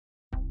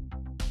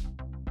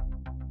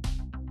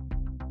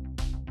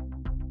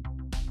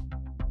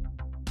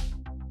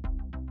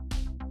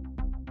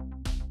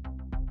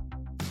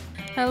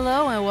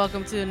Hello and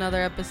welcome to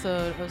another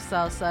episode of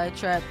Southside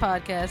Trap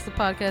Podcast, the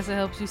podcast that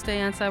helps you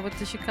stay on side with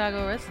the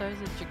Chicago Red Stars.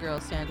 It's your girl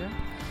Sandra,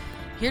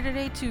 here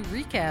today to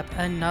recap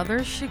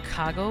another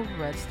Chicago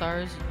Red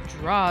Stars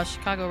draw.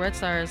 Chicago Red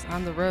Stars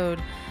on the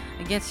road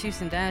against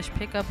Houston Dash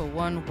pick up a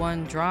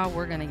 1-1 draw.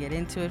 We're going to get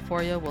into it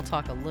for you. We'll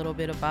talk a little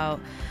bit about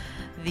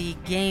the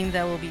game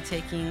that will be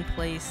taking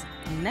place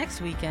next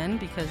weekend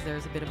because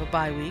there's a bit of a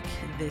bye week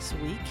this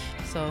week.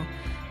 So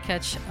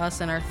catch us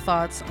and our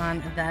thoughts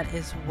on that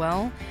as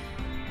well.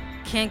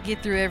 Can't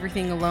get through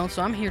everything alone,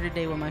 so I'm here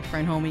today with my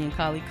friend, homie, and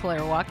colleague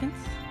Claire Watkins,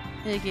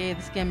 aka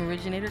the scam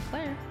originator.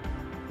 Claire,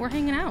 we're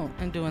hanging out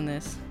and doing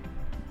this.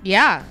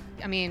 Yeah,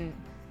 I mean,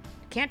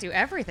 can't do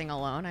everything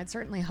alone. I'd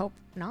certainly hope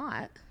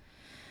not.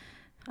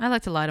 I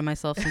like to lie to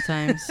myself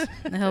sometimes.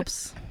 It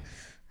helps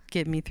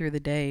get me through the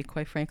day,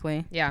 quite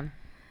frankly. Yeah.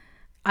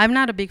 I'm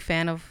not a big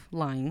fan of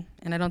lying,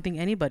 and I don't think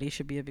anybody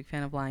should be a big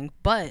fan of lying,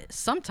 but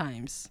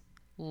sometimes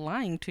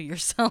lying to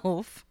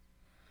yourself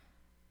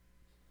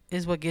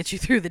is what gets you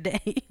through the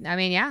day. I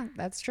mean, yeah,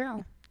 that's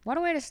true. What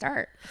a way to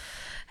start.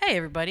 Hey,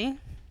 everybody.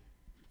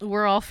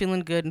 We're all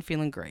feeling good and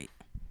feeling great.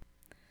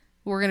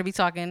 We're going to be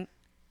talking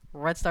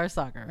Red Star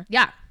Soccer.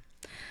 Yeah.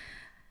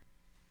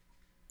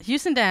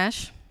 Houston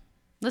Dash.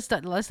 Let's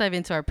dive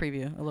into our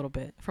preview a little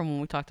bit from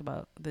when we talked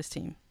about this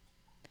team.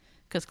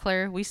 Because,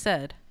 Claire, we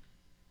said,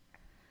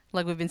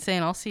 like we've been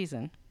saying all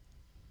season,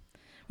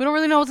 we don't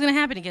really know what's going to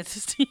happen against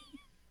this team.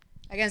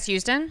 Against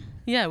Houston?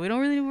 Yeah, we don't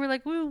really, we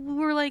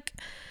were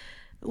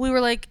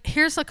like,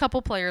 here's a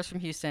couple players from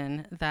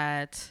Houston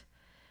that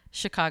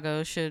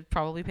Chicago should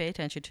probably pay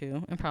attention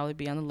to and probably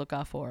be on the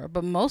lookout for.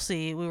 But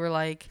mostly we were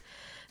like,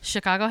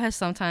 Chicago has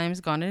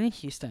sometimes gone into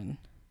Houston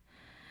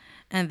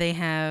and they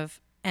have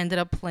ended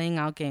up playing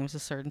out games a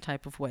certain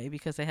type of way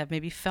because they have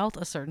maybe felt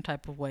a certain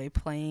type of way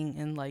playing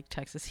in like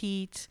Texas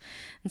Heat.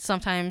 And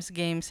sometimes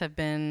games have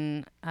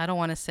been, I don't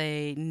want to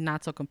say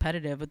not so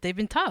competitive, but they've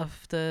been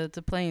tough to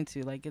play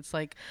into. Like it's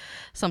like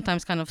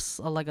sometimes kind of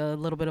like a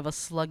little bit of a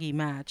sluggy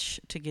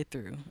match to get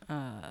through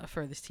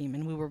for this team.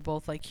 And we were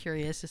both like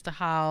curious as to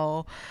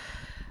how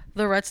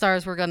the Red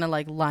Stars were going to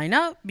like line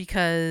up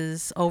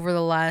because over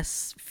the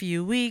last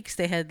few weeks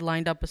they had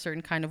lined up a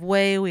certain kind of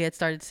way. We had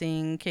started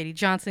seeing Katie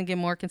Johnson get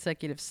more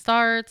consecutive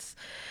starts.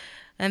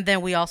 And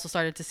then we also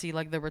started to see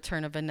like the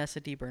return of Vanessa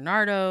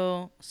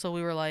DiBernardo. So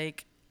we were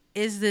like,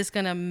 is this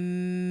going to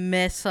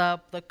mess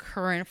up the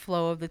current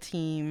flow of the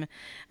team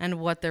and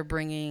what they're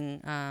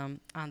bringing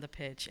on the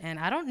pitch? And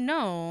I don't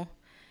know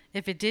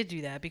if it did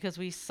do that because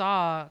we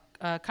saw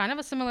kind of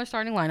a similar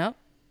starting lineup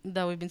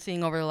that we've been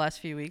seeing over the last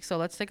few weeks. So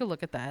let's take a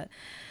look at that.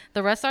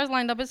 The Red Stars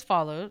lined up as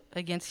followed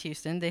against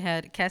Houston. They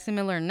had Cassie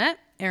Miller in net,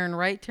 Aaron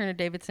Wright, Turner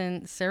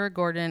Davidson, Sarah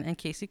Gordon, and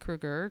Casey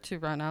Kruger to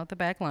run out the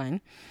back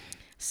line.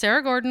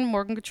 Sarah Gordon,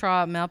 Morgan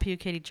Gautrat, Mal Pugh,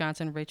 Katie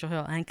Johnson, Rachel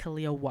Hill, and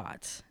Kalia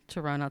Watts to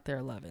run out their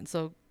 11.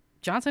 So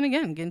Johnson,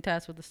 again, getting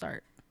tasked with the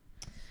start.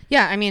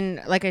 Yeah, I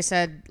mean, like I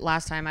said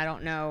last time, I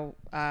don't know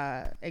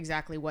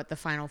exactly what the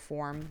final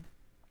form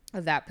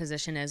of that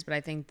position is, but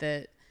I think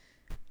that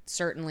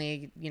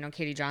certainly, you know,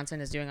 Katie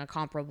Johnson is doing a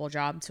comparable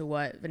job to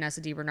what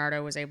Vanessa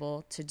DiBernardo was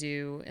able to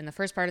do in the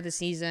first part of the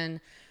season.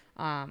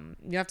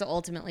 You have to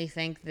ultimately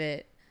think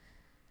that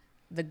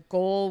the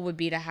goal would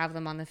be to have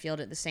them on the field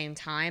at the same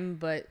time,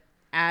 but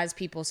as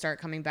people start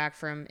coming back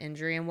from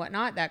injury and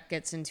whatnot, that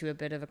gets into a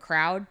bit of a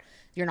crowd.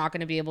 You're not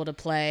going to be able to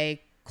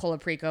play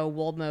Colaprico,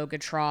 Woldmo,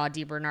 Gautrat,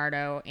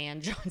 DiBernardo,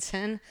 and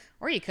Johnson,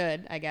 or you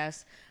could, I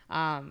guess.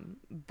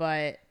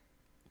 But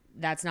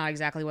that's not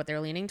exactly what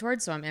they're leaning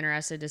towards. So I'm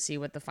interested to see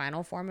what the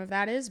final form of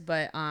that is.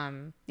 But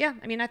yeah,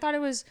 I mean, I thought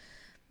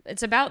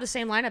it's about the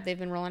same lineup they've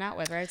been rolling out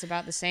with, right? It's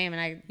about the same.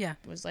 And I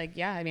was like,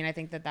 yeah, I mean, I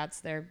think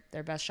that's their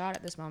best shot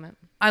at this moment.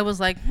 I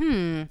was like,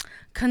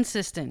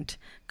 consistency.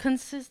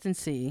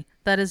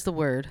 That is the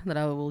word that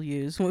I will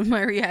use with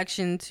my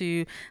reaction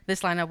to this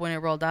lineup when it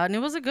rolled out. And it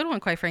was a good one,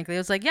 quite frankly. It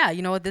was like, yeah,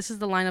 you know what? This is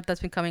the lineup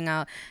that's been coming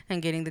out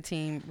and getting the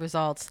team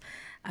results.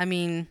 I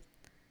mean,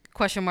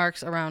 question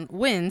marks around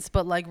wins,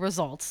 but like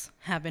results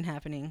have been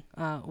happening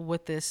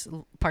with this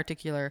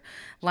particular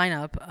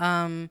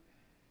lineup.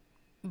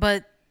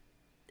 But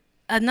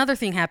another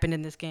thing happened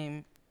in this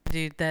game,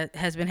 dude, that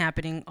has been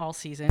happening all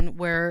season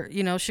where,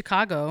 you know,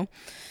 Chicago,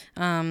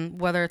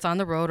 whether it's on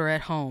the road or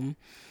at home,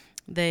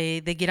 they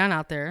get on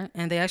out there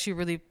and they actually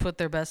really put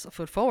their best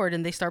foot forward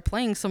and they start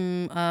playing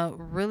some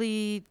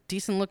really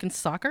decent looking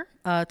soccer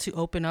to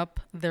open up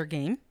their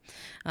game.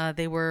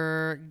 They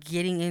were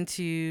getting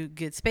into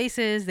good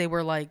spaces. They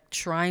were like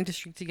trying to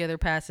string together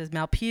passes.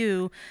 Mal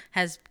Pugh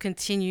has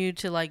continued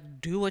to like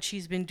do what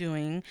she's been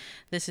doing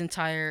this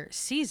entire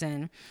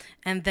season.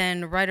 And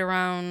then right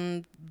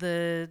around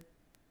the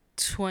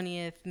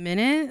 20th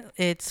minute,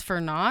 it's for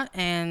naught.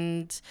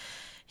 And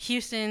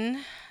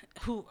Houston,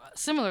 who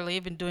similarly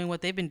have been doing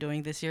what they've been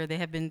doing this year, they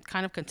have been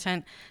kind of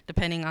content,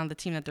 depending on the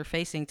team that they're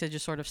facing, to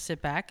just sort of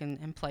sit back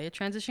and play a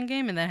transition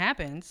game. And that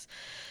happens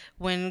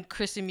when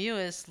Kristen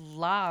Mewis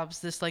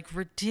lobs this like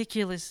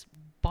ridiculous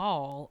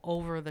ball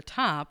over the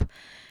top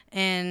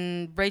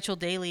and Rachel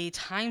Daly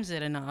times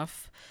it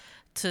enough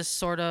to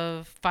sort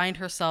of find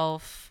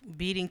herself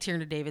beating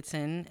Tierna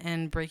Davidson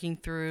and breaking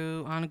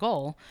through on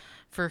goal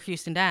for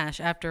Houston Dash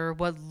after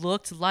what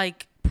looked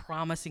like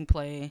promising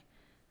play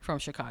from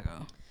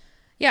Chicago.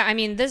 Yeah, I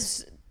mean,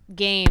 this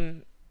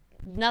game,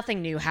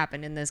 nothing new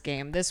happened in this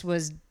game. This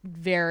was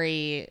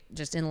very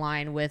just in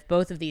line with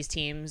both of these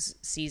teams'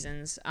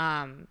 seasons.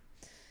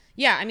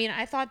 Yeah, I mean,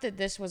 I thought that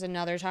this was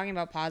another, talking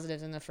about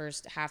positives in the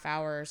first half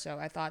hour or so,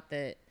 I thought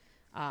that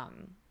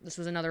this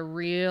was another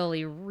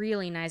really,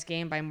 really nice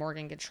game by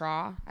Morgan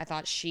Gautrat. I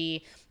thought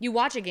you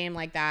watch a game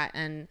like that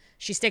and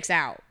she sticks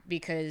out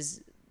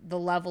because the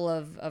level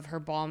of her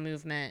ball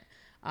movement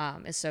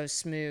is so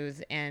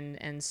smooth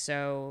and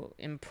so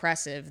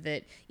impressive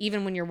that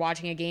even when you're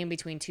watching a game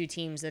between two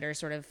teams that are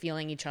sort of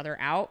feeling each other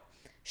out,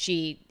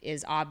 she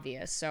is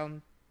obvious. So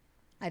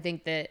I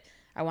think that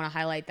I want to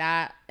highlight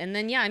that. And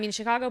then, yeah, I mean,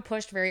 Chicago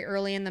pushed very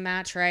early in the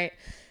match, right?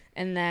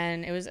 And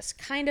then it was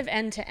kind of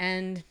end to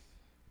end.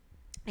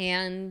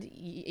 And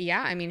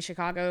yeah, I mean,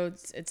 Chicago,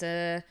 it's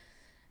a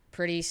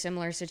pretty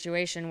similar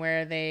situation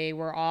where they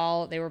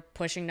were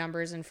pushing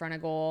numbers in front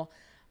of goal.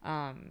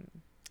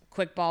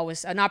 Quick ball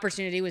was an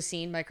opportunity was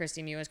seen by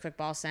Christy Mewis. Quick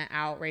ball sent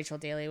out. Rachel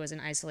Daly was in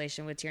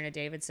isolation with Tierna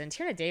Davidson.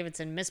 Tierna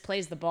Davidson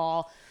misplays the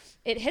ball.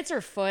 It hits her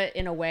foot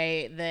in a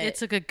way that it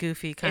took a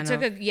goofy kind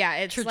of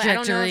it's trajectory. Like, I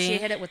don't know if she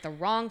hit it with the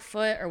wrong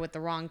foot or with the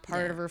wrong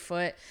part of her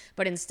foot,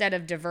 but instead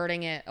of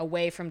diverting it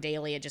away from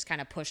Daly, it just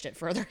kind of pushed it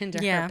further into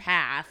her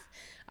path.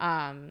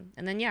 And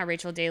then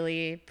Rachel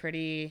Daly,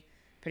 pretty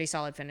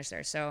solid finish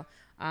there. So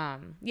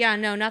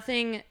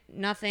nothing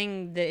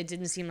that it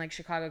didn't seem like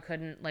Chicago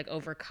couldn't like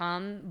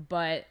overcome,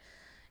 but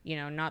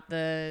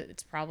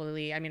it's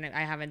probably, I mean,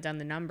 I haven't done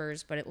the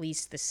numbers, but at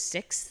least the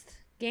sixth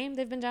game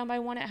they've been down by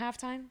 1 at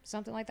halftime,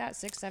 something like that.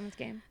 6th, 7th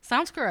game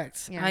sounds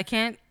correct. I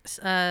can't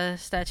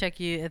stat check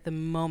you at the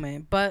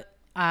moment, but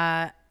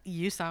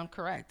you sound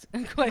correct.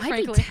 Quite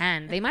frankly,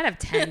 10. They might have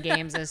 10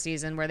 games this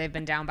season where they've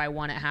been down by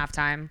 1 at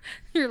halftime.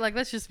 You're like,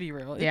 let's just be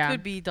real. It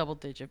could be double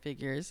digit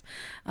figures.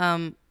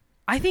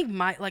 I think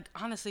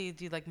honestly,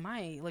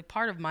 dude,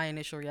 part of my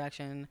initial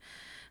reaction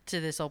to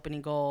this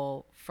opening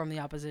goal from the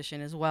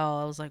opposition as well,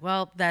 I was like,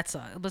 well, that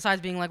sucks. Besides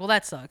being like, well,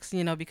 that sucks,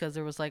 because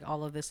there was like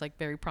all of this like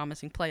very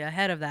promising play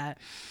ahead of that.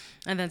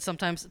 And then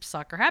sometimes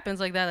soccer happens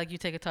like that. Like you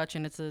take a touch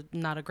and it's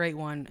not a great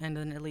one, and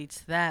then it leads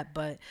to that.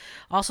 But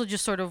also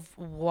just sort of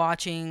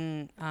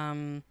watching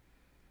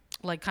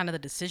like kind of the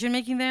decision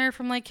making there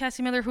from like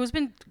Cassie Miller, who's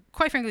been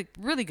quite frankly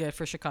really good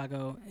for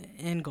Chicago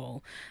in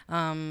goal.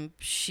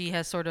 She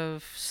has sort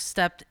of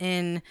stepped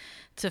in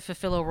to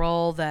fulfill a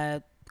role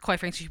that quite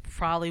frankly she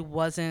probably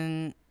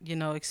wasn't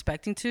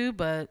expecting to,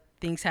 but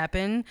things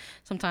happen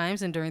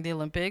sometimes. And during the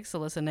Olympics,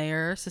 Alyssa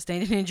Nair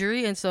sustained an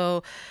injury, and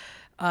so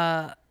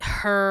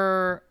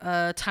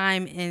her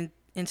time in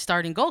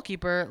starting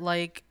goalkeeper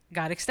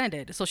got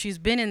extended. So she's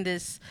been in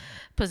this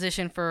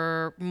position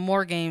for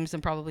more games than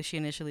probably she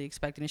initially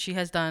expected, and she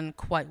has done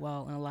quite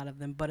well in a lot of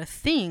them. But a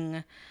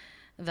thing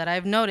that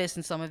I've noticed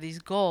in some of these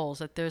goals,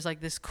 that there's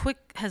like this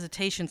quick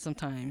hesitation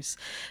sometimes.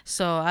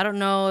 So I don't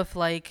know if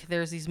like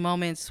there's these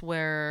moments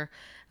where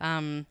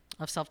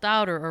of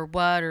self-doubt or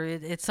what, or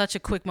it's such a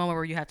quick moment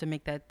where you have to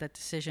make that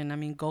decision. I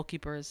mean,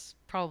 goalkeeper is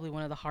probably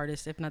one of the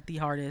hardest, if not the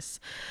hardest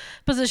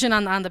position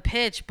on the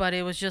pitch, but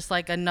it was just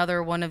like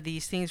another one of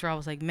these things where I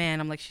was like, man,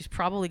 I'm like, she's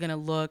probably going to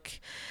look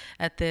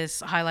at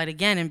this highlight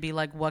again and be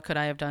like, what could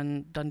I have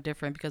done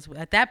different? Because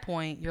at that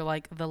point you're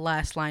like the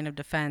last line of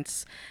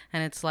defense,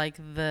 and it's like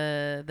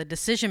the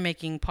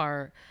decision-making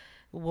part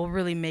will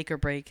really make or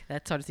break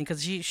that sort of thing.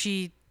 Because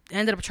she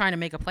ended up trying to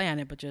make a play on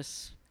it, but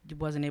just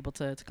wasn't able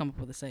to come up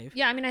with a save.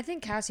 Yeah, I mean, I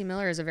think Cassie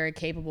Miller is a very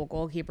capable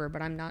goalkeeper,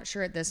 but I'm not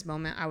sure at this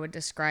moment I would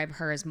describe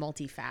her as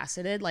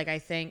multifaceted. Like, I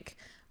think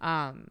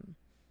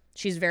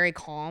she's very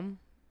calm,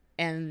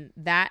 and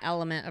that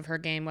element of her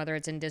game, whether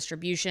it's in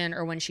distribution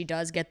or when she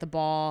does get the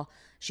ball,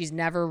 she's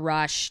never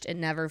rushed. It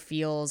never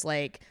feels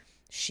like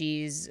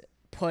she's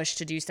pushed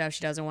to do stuff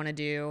she doesn't want to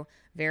do.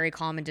 Very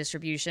calm in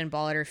distribution,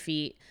 ball at her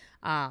feet.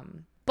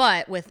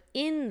 But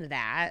within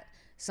that,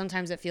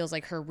 sometimes it feels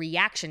like her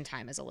reaction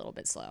time is a little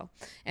bit slow.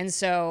 And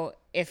so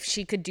if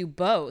she could do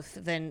both,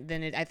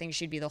 then I think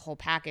she'd be the whole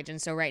package.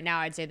 And so right now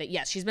I'd say that,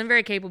 yes, she's been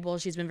very capable.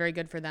 She's been very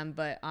good for them.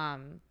 But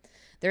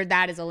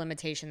that is a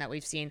limitation that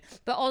we've seen.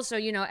 But also,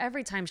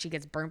 every time she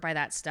gets burnt by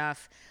that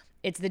stuff,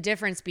 it's the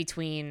difference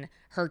between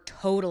her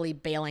totally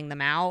bailing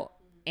them out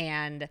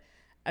and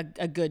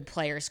a good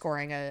player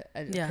scoring a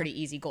pretty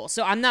easy goal.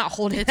 So I'm not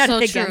holding that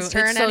against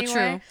her in any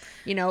way.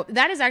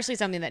 That is actually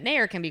something that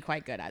Nair can be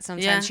quite good at.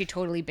 Sometimes she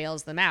totally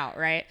bails them out,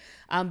 right?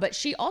 But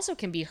she also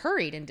can be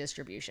hurried in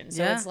distribution.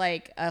 So it's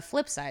like a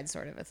flip side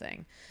sort of a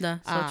thing. No,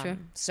 so true.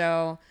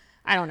 So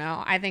I don't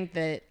know. I think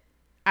that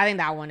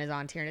one is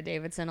on Tierna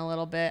Davidson a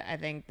little bit. I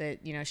think that,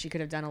 she could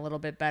have done a little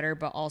bit better,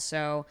 but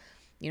also,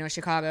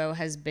 Chicago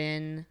has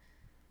been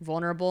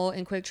vulnerable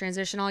in quick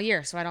transition all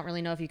year. So I don't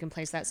really know if you can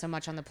place that so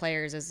much on the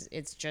players as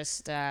it's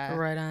just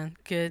right on.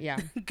 Good. Yeah.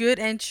 Good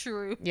and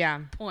true. Yeah.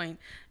 Point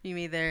you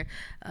made there.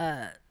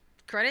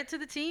 credit to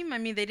the team. I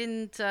mean, they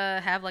didn't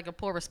have like a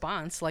poor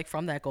response like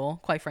from that goal.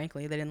 Quite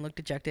frankly, they didn't look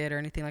dejected or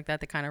anything like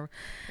that. They kind of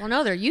Well,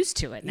 no, they're used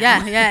to it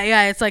now.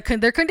 yeah. It's like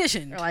they're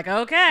conditioned. They're like,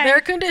 okay,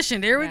 They're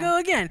conditioned. Here we Yeah. go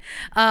again.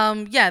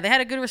 Yeah, they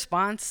had a good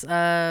response.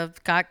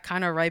 Got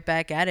kind of right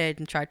back at it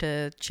and tried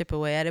to chip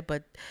away at it,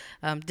 but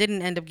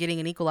didn't end up getting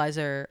an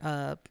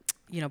equalizer.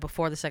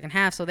 Before the second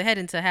half, so they head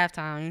into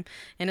halftime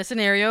in a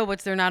scenario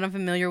which they're not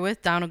unfamiliar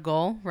with, down a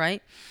goal,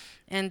 right?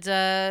 And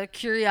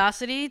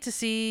curiosity to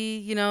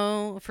see,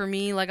 for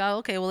me, like, oh,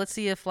 okay, well, let's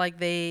see if like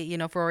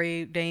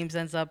Ferrari Dames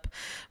ends up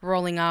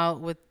rolling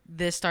out with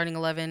this starting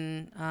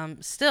 11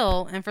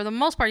 still. And for the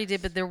most part, he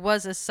did, but there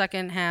was a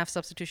second half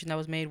substitution that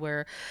was made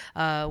where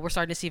we're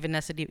starting to see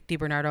Vanessa Di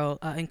Bernardo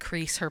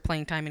increase her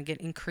playing time and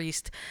get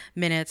increased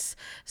minutes.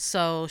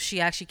 So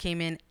she actually came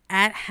in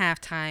at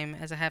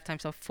halftime as a halftime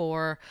sub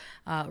for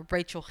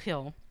Rachel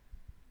Hill.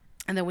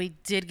 And then we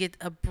did get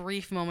a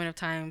brief moment of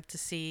time to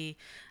see,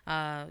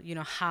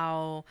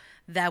 how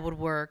that would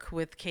work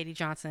with Katie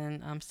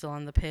Johnson still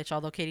on the pitch.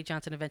 Although Katie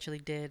Johnson eventually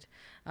did,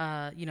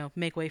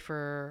 make way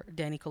for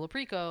Dani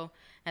Colaprico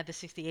at the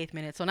 68th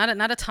minute. So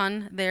not a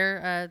ton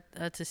there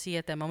to see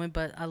at that moment,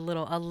 but a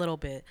little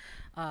bit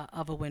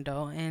of a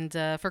window. And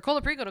for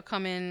Colaprico to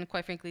come in,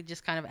 quite frankly,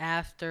 just kind of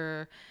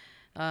after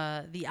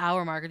the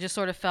hour mark, it just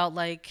sort of felt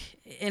like,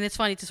 and it's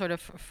funny to sort of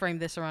frame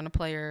this around a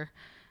player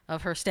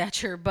of her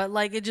stature, but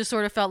like it just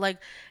sort of felt like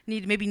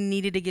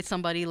needed to get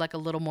somebody like a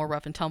little more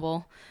rough and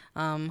tumble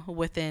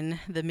within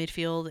the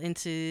midfield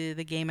into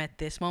the game at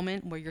this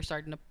moment where you're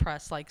starting to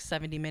press like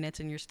 70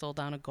 minutes and you're still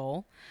down a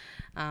goal.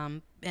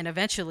 And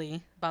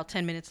eventually, about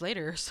 10 minutes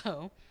later or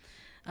so,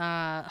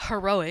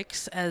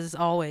 heroics as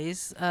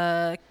always,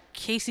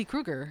 Casey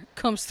Kruger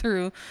comes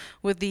through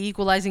with the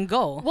equalizing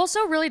goal. Well,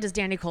 so really does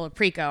Dani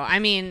Colaprico. I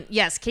mean,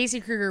 yes, Casey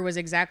Kruger was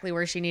exactly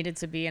where she needed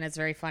to be, and it's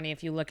very funny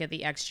if you look at the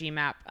XG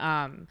map.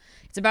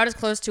 It's about as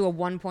close to a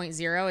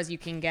 1.0 as you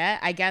can get.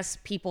 I guess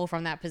people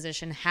from that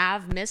position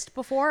have missed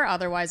before,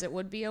 otherwise it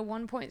would be a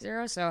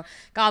 1.0. So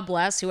God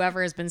bless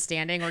whoever has been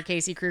standing where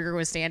Casey Kruger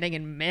was standing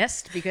and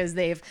missed because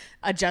they've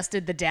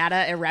adjusted the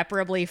data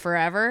irreparably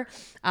forever.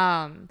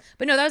 But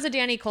no, that was a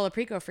Dani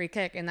Colaprico free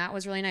kick, and that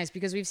was really nice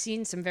because we've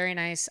seen some very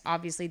nice,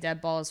 obviously,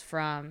 dead balls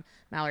from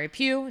Mallory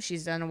Pugh.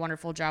 She's done a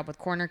wonderful job with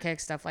corner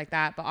kicks, stuff like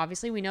that. But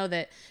obviously we know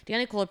that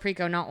Dani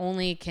Colaprico not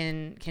only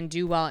can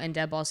do well in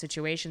dead ball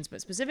situations, but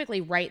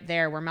specifically right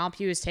there where Mal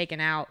Pugh is taken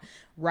out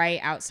right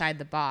outside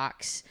the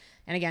box.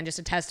 And again, just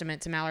a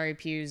testament to Mallory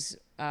Pugh's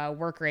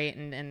work rate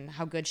and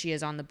how good she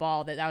is on the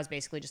ball, that was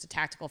basically just a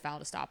tactical foul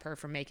to stop her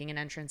from making an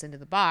entrance into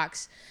the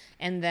box.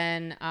 And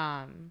then,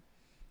 and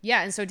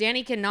so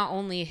Dani can not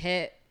only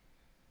hit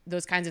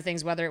those kinds of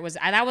things, whether it was,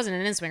 that wasn't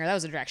an in-swinger, that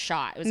was a direct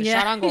shot. It was a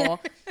shot on goal.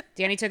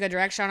 Dani took a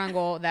direct shot on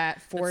goal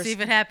that forced... Let's see if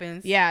it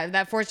happens. Yeah,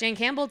 that forced Jane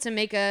Campbell to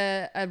make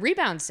a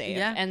rebound save.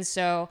 Yeah. And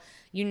so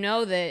you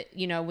know that,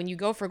 when you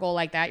go for a goal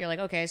like that, you're like,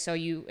 okay, so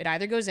it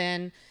either goes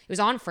in, it was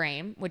on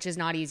frame, which is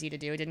not easy to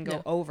do. It didn't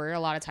go over. A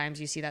lot of times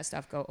you see that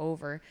stuff go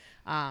over.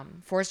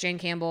 Forced Jane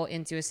Campbell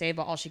into a save,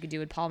 but all she could do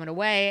would palm it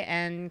away,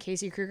 and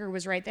Casey Kruger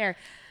was right there.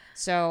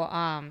 So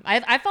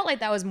I felt like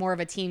that was more of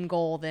a team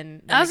goal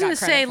than I was going to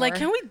say, like,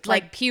 can we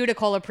like Pugh to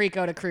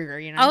Colaprico to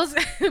Kruger, I was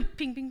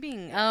ping ping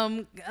ping. I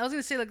was going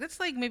to say, like,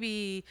 let's like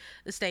maybe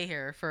stay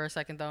here for a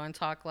second though and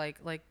talk like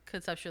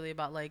conceptually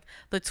about like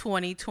the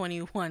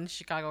 2021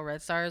 Chicago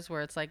Red Stars,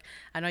 where it's like,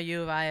 I know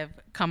you and I have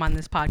come on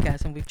this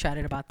podcast and we've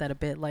chatted about that a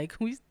bit, like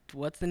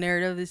what's the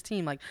narrative of this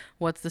team, like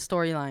what's the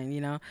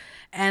storyline,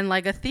 and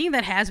like a theme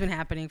that has been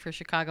happening for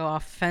Chicago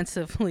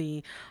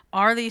offensively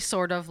are these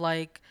sort of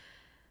like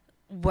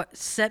what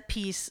set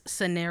piece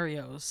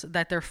scenarios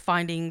that they're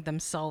finding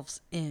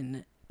themselves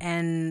in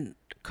and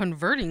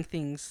converting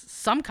things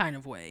some kind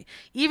of way,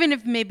 even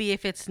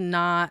if it's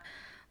not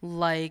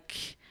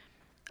like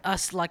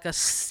us like a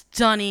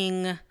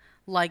stunning,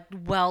 like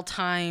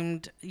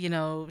well-timed,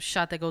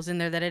 shot that goes in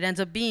there, that it ends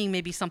up being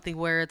maybe something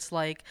where it's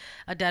like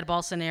a dead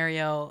ball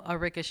scenario, a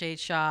ricochet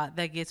shot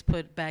that gets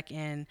put back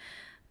in.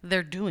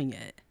 They're doing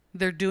it.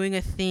 They're doing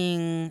a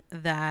thing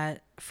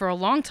that for a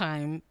long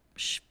time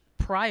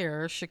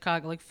prior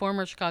Chicago, like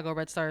former Chicago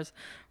Red Stars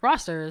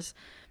rosters,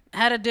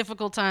 had a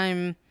difficult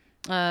time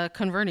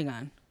converting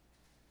on,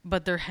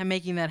 but they're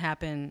making that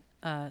happen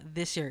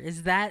this year.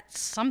 Is that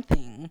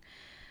something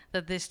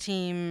that this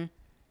team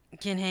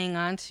can hang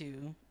on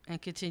to and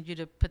continue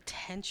to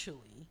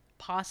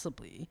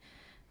possibly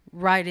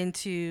right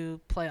into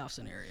playoff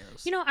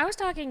scenarios? I was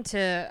talking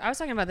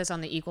about this on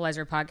the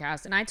Equalizer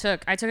podcast, and I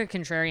took a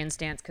contrarian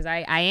stance because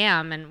I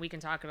am, and we can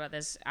talk about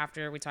this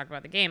after we talk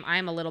about the game, I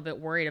am a little bit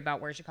worried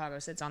about where Chicago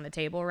sits on the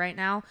table right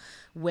now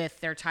with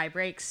their tie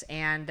breaks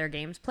and their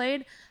games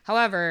played.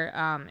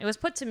 However, it was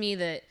put to me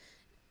that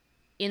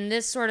in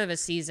this sort of a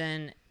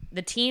season,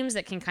 the teams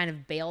that can kind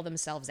of bail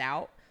themselves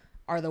out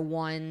are the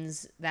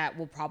ones that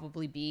will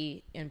probably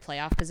be in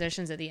playoff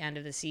positions at the end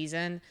of the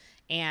season.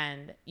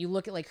 And you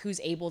look at like who's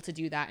able to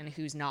do that and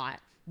who's not.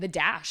 The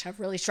Dash have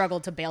really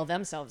struggled to bail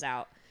themselves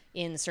out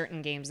in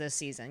certain games this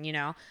season,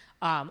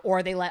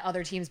 or they let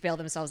other teams bail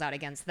themselves out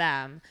against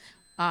them.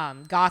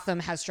 Gotham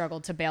has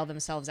struggled to bail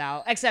themselves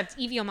out, except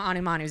Evie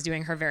Onimanu is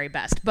doing her very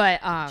best.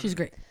 But She's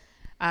great.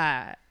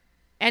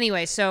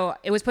 Anyway, so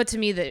it was put to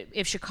me that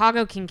if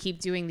Chicago can keep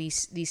doing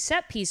these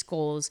set piece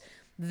goals,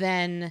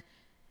 then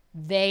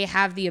they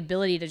have the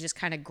ability to just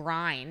kind of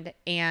grind.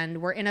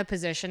 And we're in a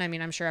position, I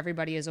mean, I'm sure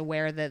everybody is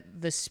aware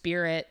that the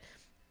Spirit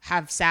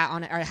have sat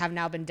on or have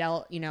now been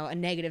dealt, a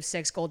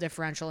 -6 goal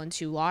differential and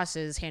 2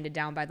 losses handed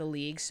down by the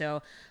league.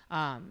 So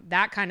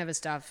that kind of a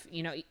stuff,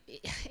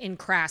 in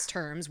crass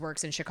terms,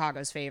 works in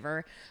Chicago's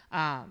favor.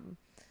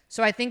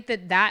 So I think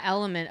that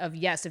element of,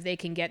 yes, if they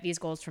can get these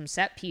goals from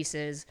set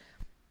pieces,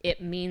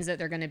 it means that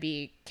they're going to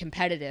be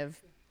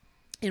competitive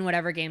in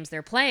whatever games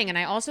they're playing. And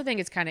I also think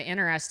it's kind of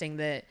interesting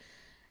that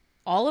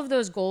all of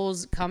those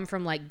goals come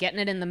from like getting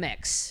it in the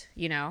mix,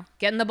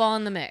 getting the ball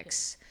in the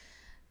mix,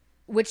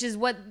 which is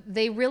what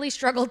they really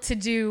struggled to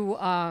do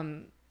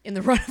in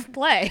the run of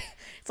play.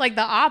 It's like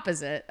the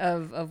opposite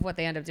of what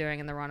they end up doing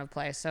in the run of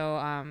play. So,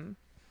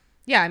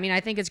 yeah, I mean, I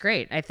think it's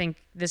great. I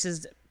think this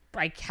is,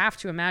 I have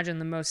to imagine,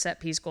 the most set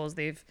piece goals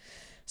they've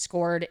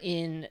scored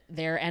in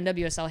their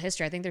NWSL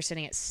history. I think they're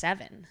sitting at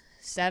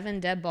 7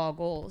 dead ball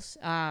goals,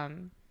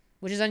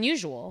 which is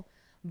unusual,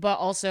 but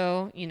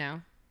also,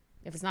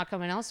 if it's not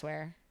coming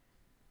elsewhere,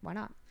 why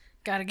not?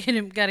 Gotta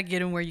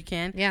get him where you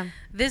can. Yeah.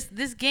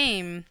 This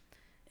game,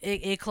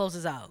 it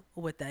closes out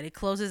with that. It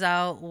closes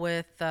out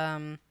with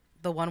the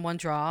 1-1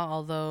 draw,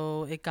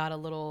 although it got a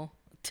little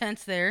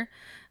tense there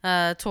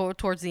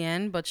towards the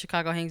end, but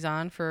Chicago hangs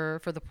on for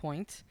the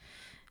point.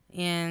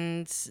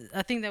 And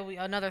I think that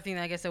another thing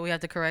that I guess that we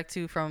have to correct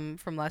too from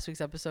last week's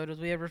episode is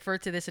we had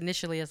referred to this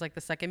initially as like the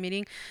second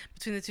meeting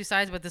between the two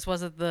sides, but this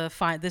wasn't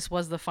this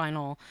was the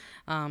final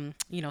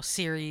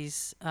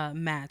series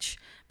match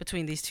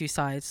between these two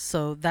sides.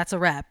 So that's a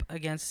wrap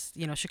against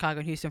Chicago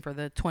and Houston for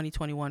the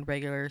 2021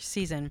 regular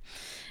season.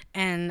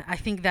 And I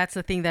think that's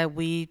the thing that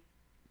we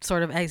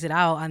sort of exit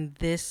out on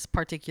this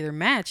particular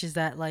match is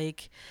that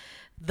like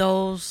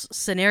those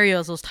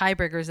scenarios, those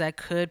tiebreakers that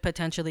could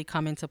potentially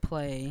come into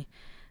play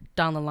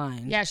down the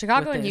line. Yeah,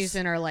 Chicago and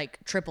Houston are like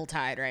triple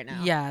tied right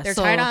now. Yeah, they're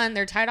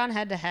tied on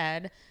head to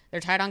head. They're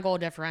tied on goal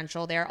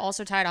differential. They're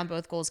also tied on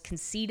both goals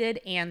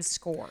conceded and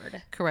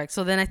scored. Correct.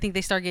 So then I think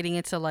they start getting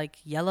into like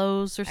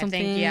yellows or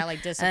something. I think, yeah,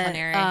 like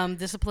disciplinary.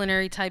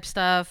 Disciplinary type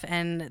stuff.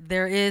 And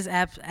there is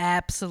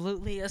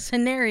absolutely a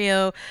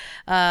scenario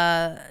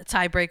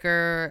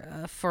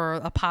tiebreaker for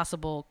a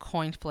possible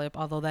coin flip,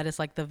 although that is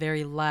like the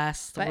very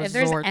last resort. If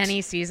there's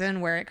any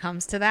season where it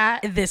comes to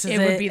that, it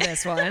would be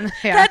this one.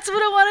 Yeah. That's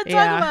what I want to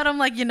talk about. I'm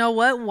like, you know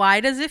what? Why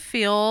does it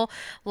feel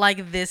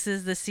like this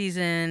is the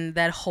season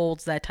that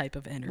holds that type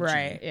of energy?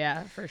 Right,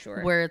 yeah, for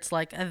sure. Where it's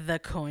like the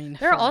coin.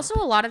 There are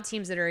also a lot of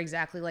teams that are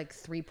exactly like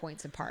 3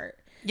 points apart.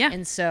 Yeah.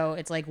 And so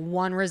it's like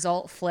one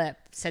result flip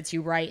sets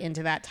you right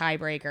into that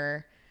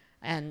tiebreaker.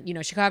 And,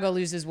 Chicago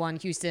loses one,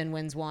 Houston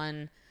wins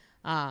one.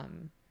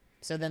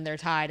 So then they're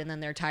tied, and then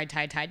they're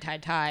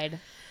tied.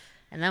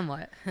 And then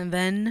what? And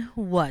then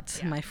what,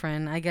 my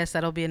friend? I guess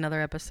that'll be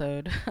another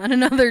episode on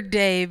another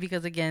day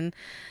because, again,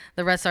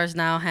 the Red Stars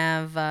now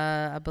have,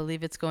 I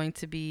believe it's going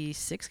to be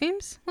 6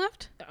 games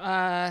left?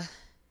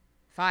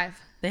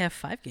 5. They have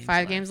 5 games 5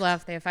 left. games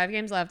left. They have 5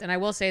 games left. And I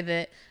will say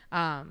that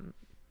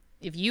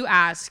if you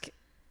ask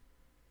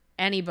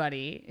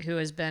anybody who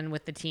has been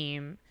with the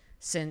team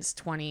since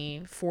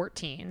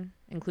 2014,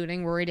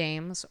 including Rory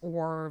Dames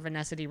or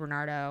Vanessa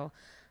DiBernardo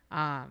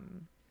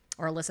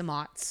or Alyssa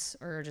Motts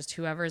or just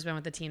whoever has been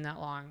with the team that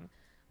long,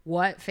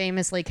 what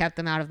famously kept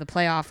them out of the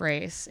playoff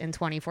race in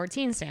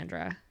 2014,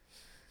 Sandra?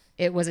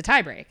 It was a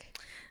tiebreak.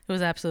 It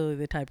was absolutely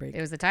the tiebreak.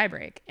 It was the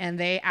tiebreak. And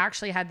they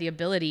actually had the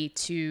ability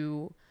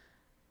to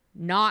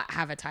not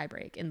have a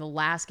tiebreak in the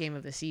last game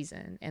of the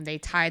season, and they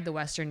tied the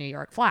Western New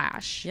York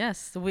Flash.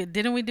 Yes.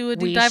 Didn't we do a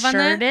deep dive on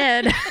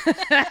that? We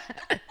sure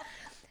did.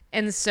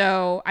 And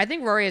so I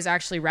think Rory has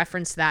actually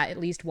referenced that at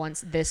least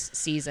once this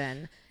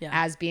season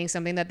as being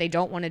something that they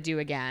don't want to do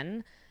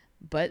again,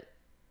 but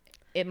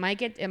it might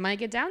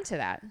get down to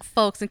that.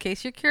 Folks, in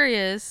case you're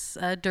curious,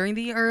 during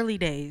the early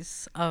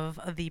days of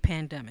the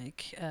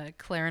pandemic,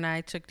 Claire and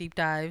I took deep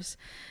dives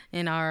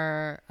in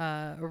our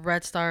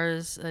Red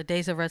Stars,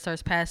 Days of Red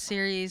Stars Past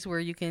series, where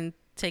you can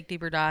take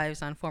deeper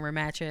dives on former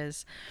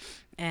matches.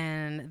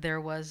 And there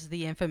was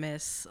the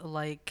infamous,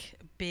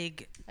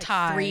 big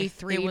tie.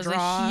 3-3 It was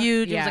draw.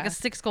 It was like a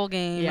 6-goal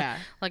game. Yeah.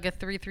 Like a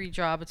 3-3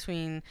 draw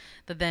between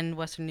the then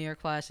Western New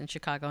York Flash and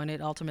Chicago. And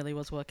it ultimately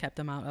was what kept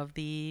them out of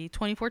the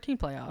 2014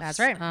 playoffs. That's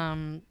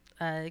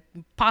right.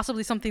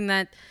 Possibly something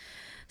that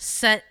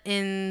set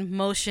in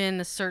motion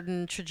a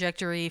certain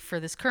trajectory for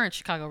this current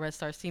Chicago Red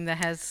Stars team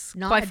that has,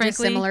 quite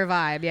frankly, similar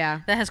vibe.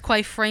 Yeah. That has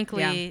quite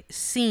frankly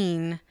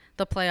seen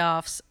the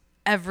playoffs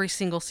every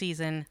single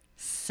season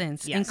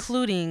since,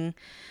 including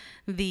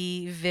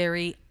the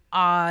very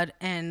odd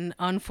and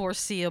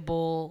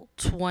unforeseeable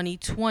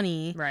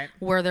 2020 Right.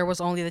 where there was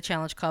only the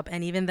Challenge Cup,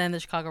 and even then the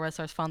Chicago Red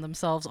Stars found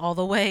themselves all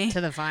the way To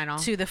the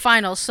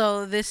final.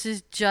 So this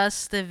is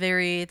just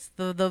it's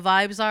the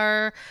vibes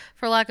are,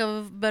 for lack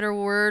of better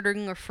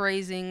wording or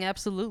phrasing,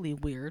 absolutely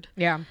weird.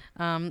 Yeah.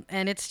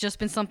 And it's just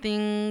been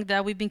something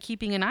that we've been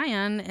keeping an eye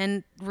on,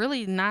 and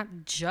really not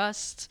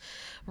just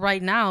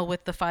right now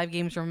with the 5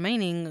 games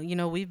remaining. You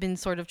know, we've been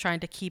sort of trying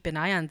to keep an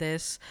eye on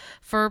this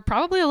for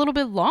probably a little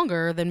bit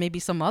longer than maybe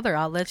some other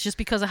outlets, just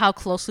because of how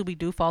closely we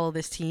do follow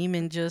this team,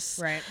 and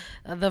just Right.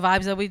 The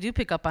vibes that we do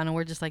pick up on, and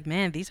we're just like,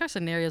 man, these are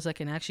scenarios that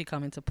can actually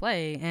come into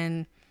play.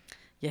 And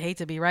you hate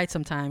to be right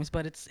sometimes,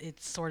 but it's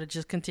sort of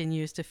just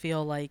continues to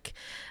feel like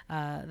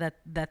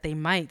that they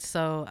might.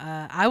 So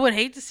I would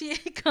hate to see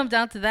it come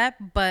down to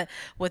that. But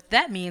what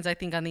that means, I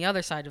think, on the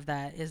other side of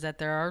that is that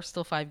there are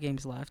still 5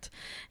 games left,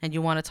 and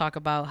you want to talk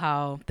about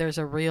how there's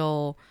a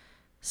real,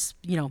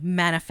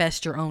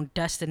 manifest your own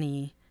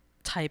destiny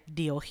type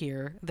deal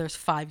here. There's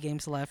 5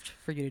 games left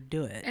for you to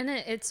do it. And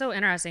it's so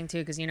interesting too,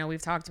 because we've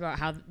talked about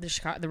how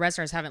the Red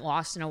Stars haven't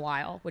lost in a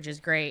while, which is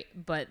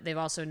great, but they've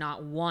also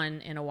not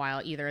won in a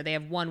while either. They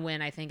have one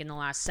win, I think, in the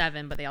last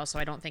 7, but they also,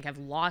 I don't think, have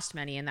lost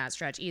many in that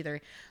stretch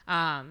either.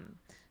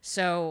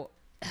 So,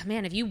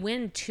 man, if you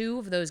win 2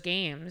 of those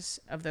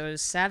games of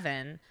those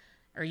 7,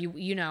 or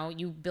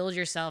you build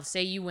yourself,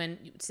 say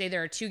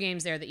there are 2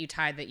 games there that you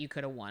tied that you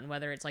could have won,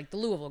 whether it's like the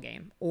Louisville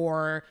game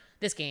or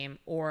this game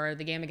or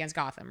the game against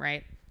Gotham,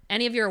 right?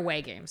 Any of your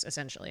away games,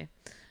 essentially.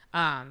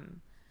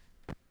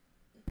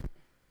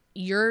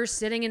 You're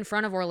sitting in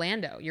front of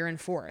Orlando. You're in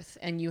 4th,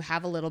 and you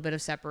have a little bit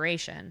of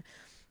separation.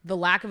 The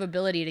lack of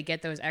ability to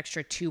get those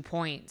extra 2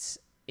 points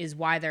is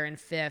why they're in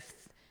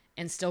 5th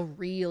and still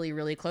really,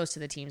 really close to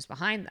the teams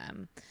behind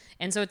them.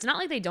 And so it's not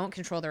like they don't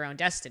control their own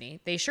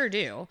destiny. They sure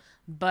do.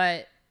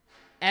 But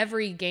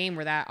every game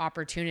where that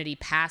opportunity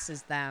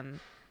passes them,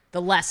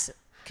 the less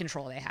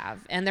control they have.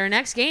 And their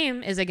next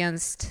game is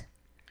against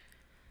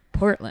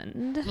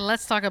Portland.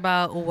 Let's talk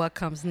about what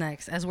comes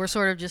next, as we're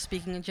sort of just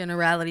speaking in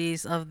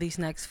generalities of these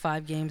next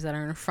 5 games that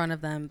are in front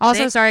of them.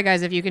 Also, sorry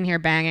guys, if you can hear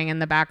banging in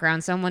the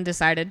background, someone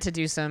decided to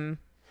do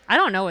I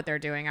don't know what they're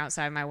doing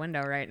outside my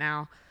window right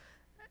now.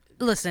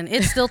 Listen,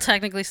 it's still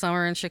technically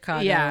summer in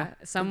Chicago. Yeah,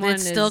 someone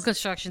it's still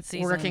construction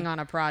season, working on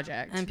a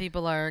project, and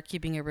people are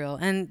keeping it real.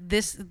 And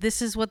this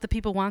is what the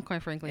people want,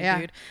 quite frankly, yeah.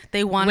 dude.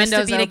 They want Windows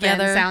us to be open,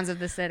 together. Sounds of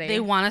the city.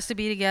 They want us to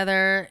be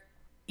together,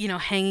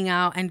 hanging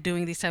out and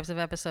doing these types of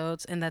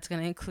episodes, and that's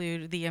going to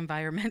include the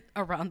environment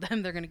around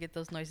them. They're going to get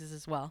those noises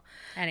as well.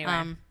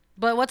 Anyway,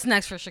 but what's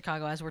next for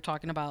Chicago, as we're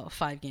talking about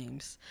 5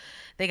 games?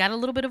 They got a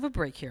little bit of a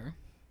break here,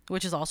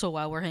 which is also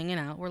why we're hanging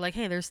out. We're like,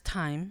 hey, there's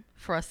time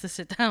for us to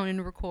sit down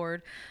and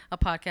record a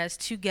podcast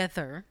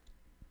together.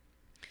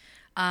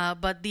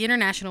 But the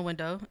international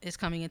window is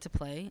coming into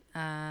play.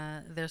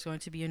 There's going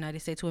to be United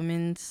States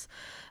women's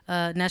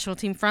national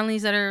team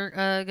friendlies that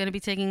are going to be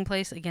taking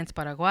place against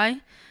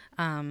Paraguay.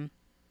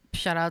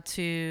 Shout out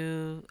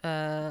to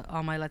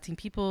all my Latin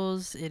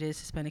peoples. It is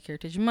Hispanic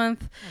Heritage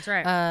Month. That's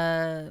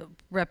right.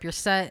 Rep your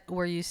set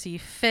where you see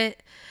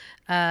fit.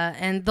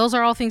 And those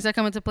are all things that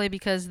come into play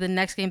because the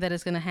next game that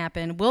is going to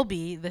happen will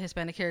be the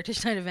Hispanic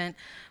Heritage Night event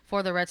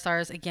for the Red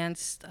Stars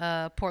against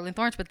Portland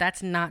Thorns, but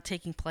that's not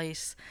taking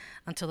place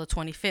until the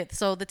 25th.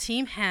 So the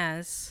team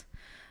has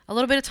a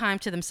little bit of time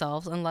to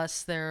themselves,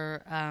 unless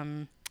they're,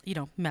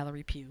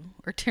 Mallory Pugh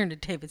or Tierna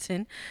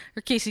Davidson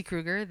or Casey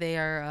Kruger. They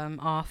are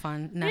off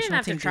on national team duty. They didn't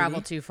have to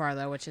travel too far,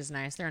 though, which is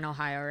nice. They're in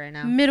Ohio right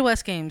now.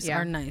 Midwest games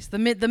are nice. The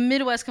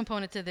Midwest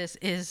component to this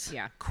is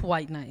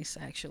quite nice,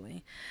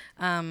 actually.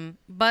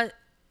 But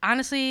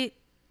honestly,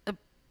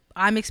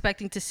 I'm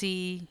expecting to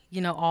see,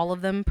 all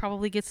of them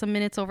probably get some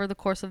minutes over the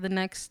course of the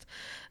next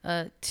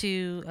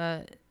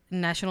 2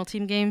 national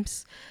team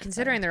games.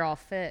 Considering they're all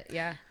fit,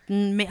 yeah. I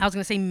was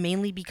going to say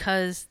mainly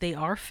because they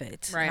are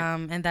fit. Right.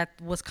 And that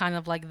was kind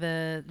of like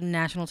the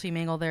national team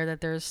angle there,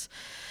 that there's,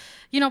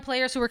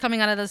 players who were coming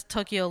out of the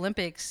Tokyo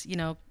Olympics,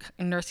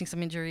 nursing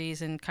some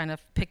injuries and kind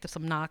of picked up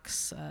some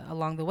knocks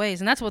along the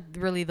ways. And that's what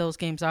really those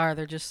games are.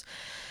 They're just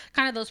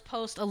kind of those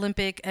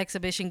post-Olympic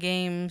exhibition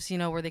games,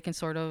 where they can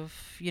sort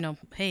of,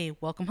 hey,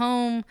 welcome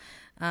home.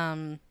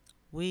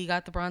 We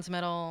got the bronze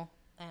medal.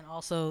 And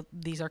also,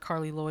 these are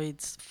Carly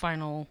Lloyd's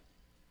final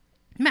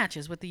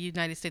matches with the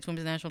United States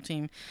Women's National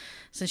Team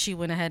since she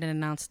went ahead and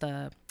announced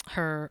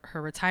her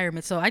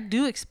retirement. So I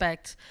do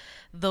expect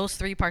those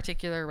 3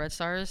 particular Red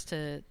Stars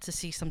to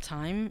see some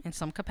time in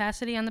some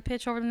capacity on the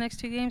pitch over the next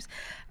 2 games.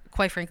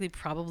 Quite frankly,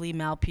 probably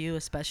Mal Pugh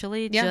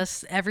especially. Yeah.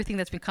 Just everything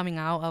that's been coming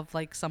out of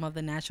like some of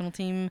the national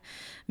team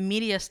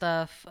media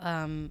stuff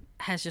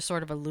has just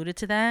sort of alluded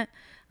to that.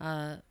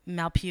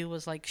 Mal Pugh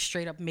was like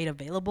straight up made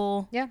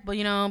available. Yeah. But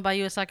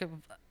Bayu Osaka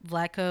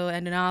Vlatko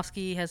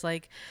Andonovsky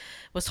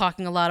was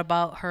talking a lot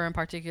about her in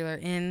particular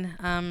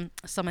in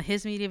some of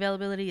his media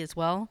availability as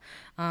well.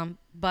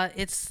 But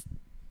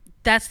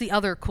that's the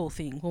other cool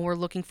thing when we're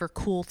looking for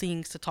cool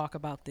things to talk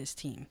about this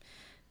team.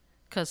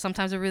 Because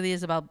sometimes it really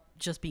is about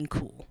just being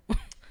cool.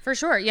 For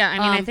sure. Yeah. I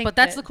mean, I think but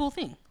that's the cool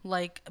thing.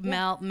 Like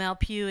Mel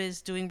Pugh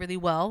is doing really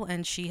well,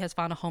 and she has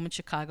found a home in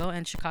Chicago,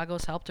 and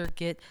Chicago's helped her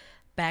get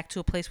back to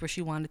a place where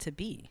she wanted to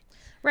be.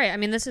 Right. I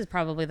mean, this is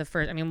probably the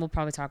first. I mean, we'll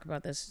probably talk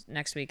about this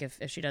next week if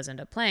she does end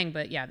up playing.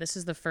 But yeah, this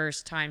is the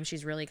first time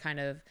she's really kind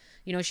of,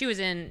 she was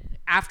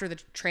after the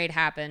trade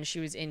happened, she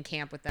was in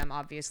camp with them,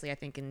 obviously, I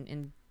think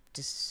in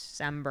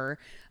December.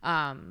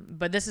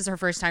 But this is her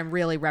first time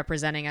really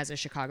representing as a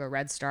Chicago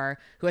Red Star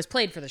who has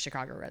played for the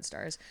Chicago Red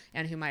Stars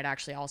and who might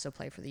actually also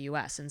play for the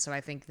U.S. And so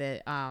I think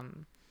that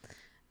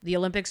the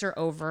Olympics are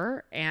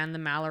over and the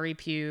Mallory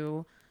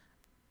Pugh,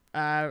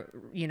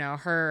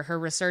 her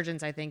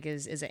resurgence, I think,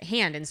 is at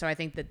hand. And so I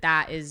think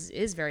that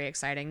is very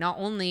exciting. Not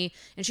only,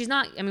 and she's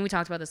not, I mean, we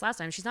talked about this last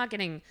time, she's not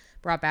getting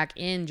brought back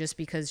in just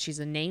because she's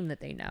a name that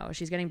they know.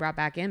 She's getting brought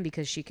back in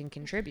because she can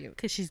contribute.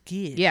 Because she's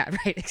good. Yeah,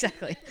 right.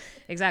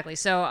 Exactly.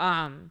 So,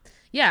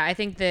 I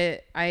think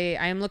that I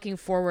am looking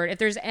forward. If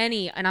there's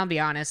any, and I'll be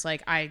honest,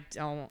 like, I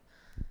don't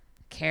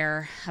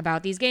care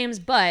about these games,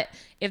 but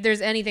if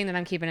there's anything that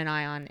I'm keeping an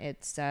eye on,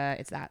 it's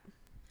that.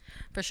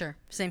 For sure.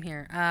 Same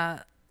here.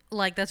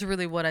 Like, that's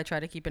really what I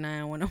try to keep an eye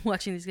on when I'm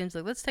watching these games.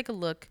 Like, let's take a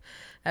look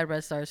at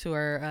Red Stars who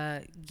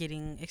are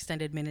getting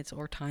extended minutes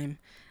or time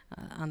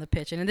on the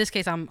pitch. And in this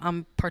case,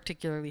 I'm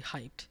particularly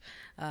hyped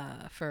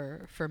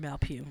for Mel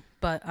Pugh.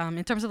 But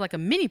in terms of like a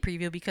mini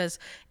preview, because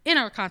in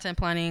our content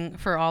planning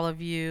for all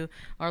of you,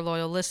 our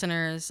loyal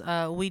listeners,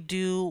 we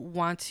do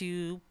want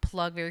to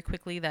plug very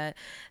quickly that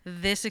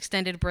this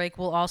extended break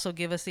will also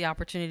give us the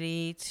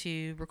opportunity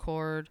to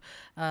record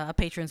a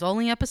patrons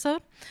only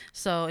episode.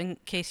 So in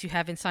case you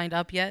haven't signed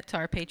up yet to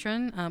our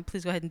Patreon,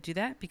 please go ahead and do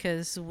that,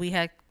 because we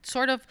had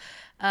sort of,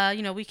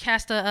 we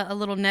cast a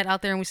little net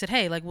out there and we said,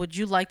 hey, like, would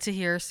you like to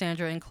hear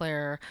Sandra and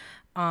Claire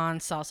on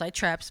Southside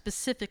Trap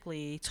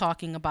specifically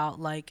talking about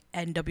like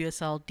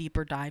NWSL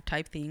deeper dive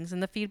type things?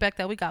 And the feedback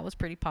that we got was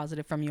pretty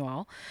positive from you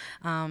all.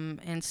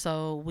 And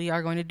so we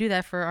are going to do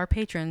that for our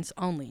patrons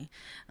only.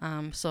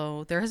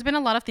 So there has been a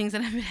lot of things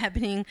that have been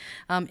happening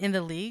in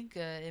the league,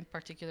 in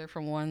particular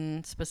from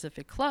one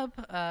specific club,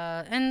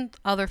 and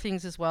other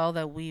things as well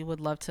that we would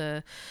love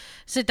to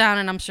sit down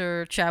and I'm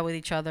sure chat with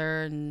each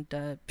other and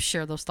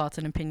share those thoughts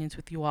and opinions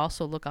with you all.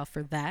 So look out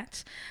for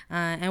that.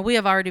 And we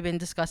have already been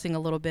discussing a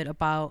little bit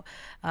about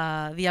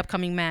the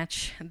upcoming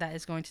match that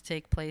is going to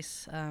take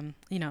place,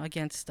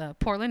 against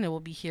Portland. It will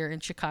be here in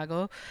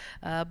Chicago,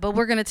 but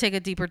we're going to take a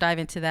deeper dive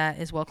into that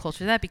as well, closer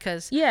to that,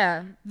 because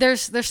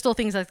there's still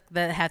things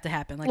that have to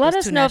happen. Like, let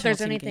us know if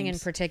there's anything in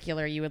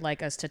particular you would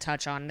like us to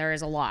touch on. There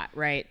is a lot,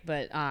 right?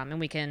 But and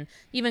we can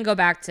even go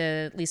back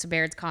to Lisa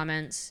Baird's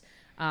comments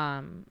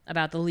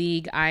about the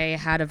league. I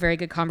had a very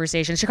good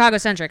conversation,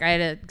 Chicago-centric. I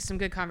had some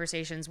good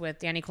conversations with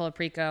Danny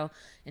Colaprico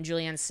and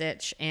Julianne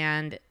Sitch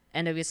and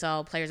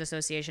NWSL Players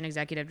Association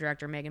Executive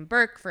Director Megan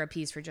Burke for a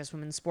piece for Just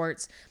Women's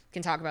Sports. We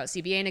can talk about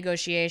CBA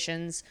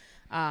negotiations,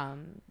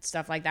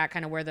 stuff like that,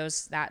 kind of where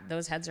those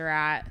heads are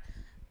at.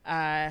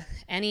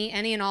 Any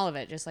and all of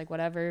it, just like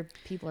whatever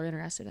people are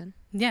interested in.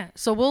 Yeah,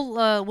 so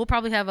we'll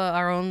probably have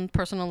our own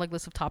personal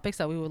list of topics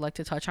that we would like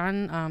to touch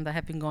on that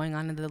have been going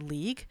on in the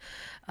league,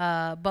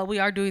 but we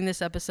are doing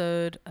this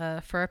episode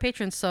for our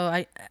patrons.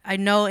 So I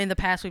know in the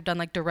past we've done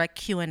like direct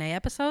Q&A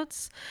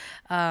episodes,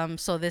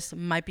 so this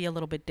might be a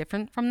little bit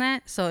different from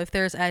that. So if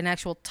there's an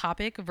actual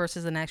topic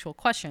versus an actual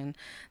question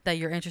that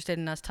you're interested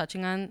in us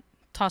touching on,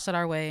 toss it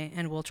our way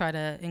and we'll try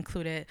to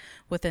include it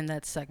within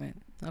that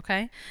segment.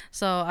 Okay,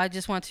 so I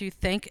just want to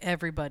thank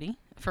everybody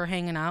for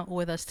hanging out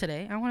with us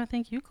today. I want to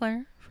thank you,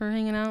 Claire, for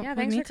hanging out with me today.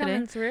 Thanks for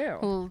coming through.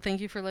 Well,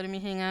 thank you for letting me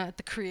hang out at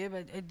the crib.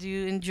 I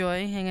do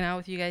enjoy hanging out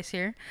with you guys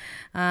here.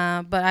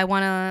 But I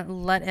want to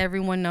let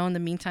everyone know in the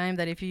meantime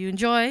that if you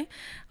enjoy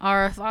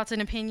our thoughts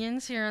and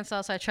opinions here on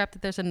Southside Trap,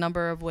 that there's a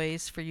number of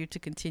ways for you to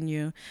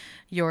continue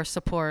your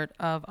support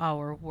of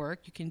our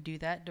work. You can do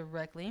that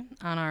directly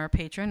on our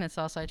Patreon at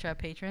Southside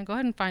Trap Patreon. Go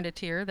ahead and find a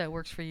tier that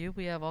works for you.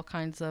 We have all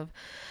kinds of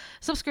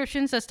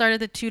subscriptions that start at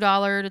the $2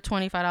 to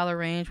 $25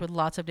 range with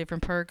lots of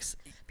different perks.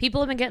 People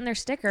have been getting their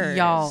stickers.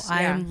 Y'all,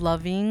 I am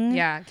loving.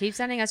 Yeah, keep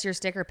sending us your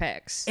sticker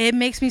pics. It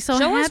makes me so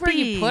happy. Show us where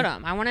you put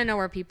them. I want to know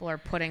where people are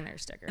putting their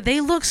stickers. They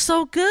look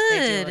so good.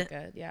 They do look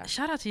good, yeah.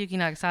 Shout out to Yuki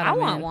Nagasato. I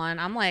want one.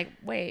 I'm like,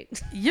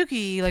 wait.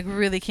 Yuki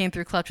really came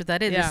through clutch with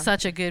that. It is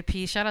such a good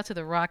piece. Shout out to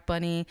the Rock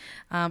Bunny.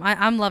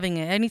 I'm loving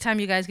it.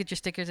 Anytime you guys get your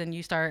stickers and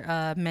you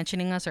start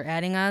mentioning us or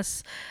adding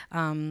us,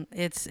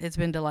 it's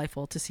been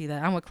delightful to see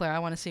that. I'm with Claire. I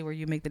want to see where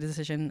you make the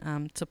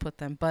decision to put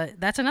them. But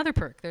that's another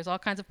perk. There's all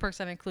kinds of perks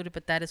that are included,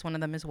 but that is one of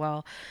them as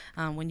well.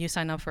 When you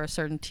sign up for a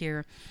certain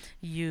tier,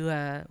 you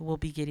will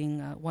be getting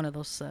one of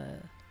those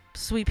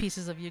sweet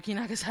pieces of Yuki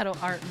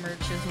Nagasato art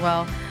merch as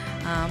well.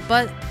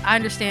 But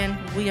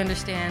we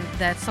understand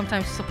that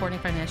sometimes supporting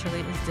financially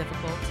is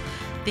difficult.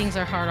 Things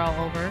are hard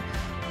all over.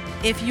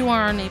 If you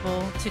are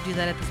unable to do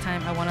that at this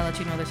time, I want to let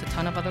you know there's a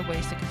ton of other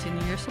ways to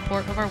continue your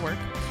support of our work.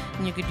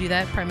 And you could do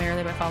that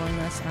primarily by following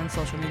us on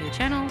social media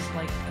channels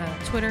like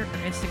Twitter or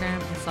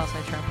Instagram at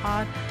Southside Trap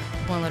Pod,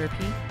 with one letter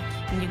P.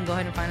 And you can go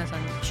ahead and find us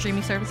on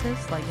streaming services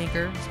like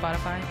Anchor,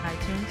 Spotify,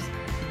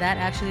 iTunes, that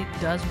actually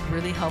does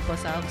really help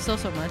us out so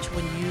much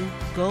when you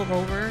go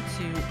over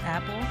to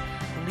Apple,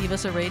 leave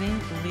us a rating,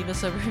 leave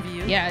us a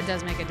review. Yeah, it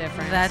does make a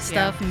difference. That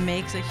stuff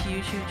makes a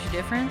huge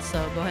difference.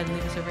 So go ahead and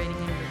leave us a rating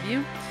and a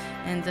review.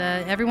 And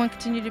everyone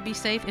continue to be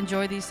safe.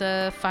 Enjoy these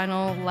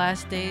final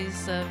last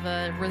days of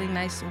really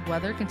nice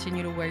weather.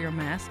 Continue to wear your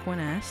mask when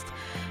asked.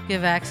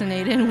 Get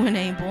vaccinated when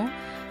able.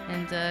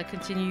 And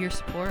continue your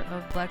support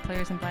of Black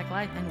players and Black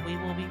life. And we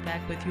will be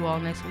back with you all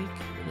next week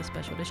with a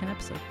special edition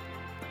episode.